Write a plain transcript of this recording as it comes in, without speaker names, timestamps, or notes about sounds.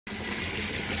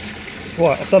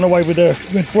Right, I've done away with the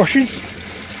brushes.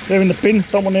 They're in the bin,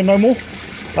 don't want them no more.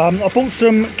 I bought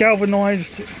some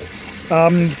galvanised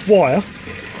wire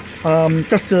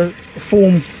just to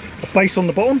form a base on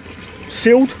the bottom,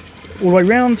 sealed all the way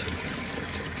round.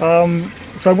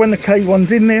 So when the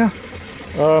K1's in there,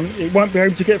 it won't be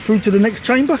able to get through to the next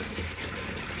chamber.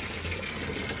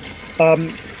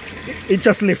 It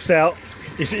just lifts out,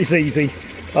 it's easy.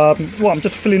 Well, I'm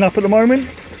just filling up at the moment,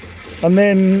 and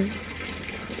then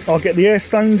I'll get the air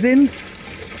stones in.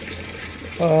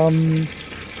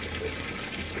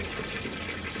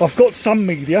 I've got some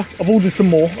media, I've ordered some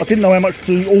more. I didn't know how much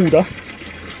to order,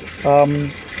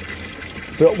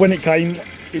 but when it came,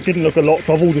 it didn't look a lot,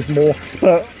 so I've ordered more,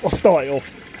 but I'll start it off.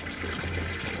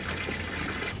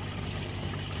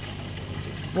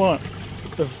 Right,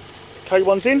 the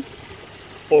K1's in,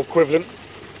 or equivalent.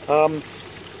 I've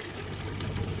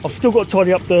still got to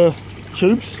tidy up the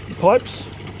tubes, the pipes,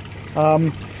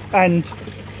 and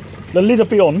the lid will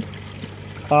be on.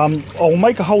 I'll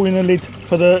make a hole in the lid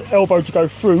for the elbow to go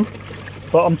through,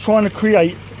 but I'm trying to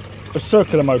create a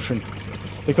circular motion,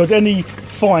 because any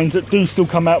fines that do still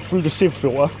come out through the sieve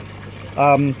filter,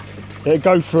 it'll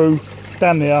go through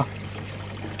down there,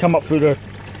 come up through the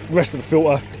rest of the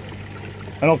filter,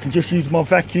 and I can just use my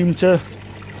vacuum to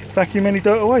vacuum any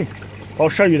dirt away. I'll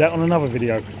show you that on another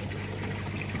video.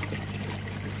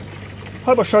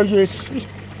 Hope I showed you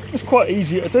it's quite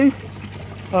easy to do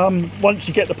once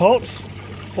you get the parts.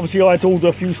 Obviously I had to order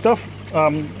a few stuff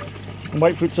and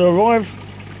wait for it to arrive,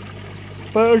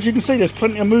 but as you can see, there's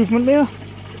plenty of movement there.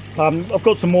 I've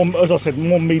got some more, as I said,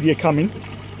 more media coming.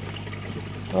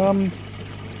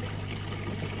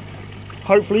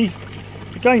 Hopefully,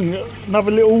 again,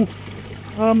 another little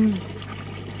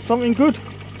something good,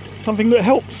 something that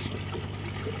helps.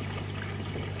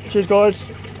 Cheers guys.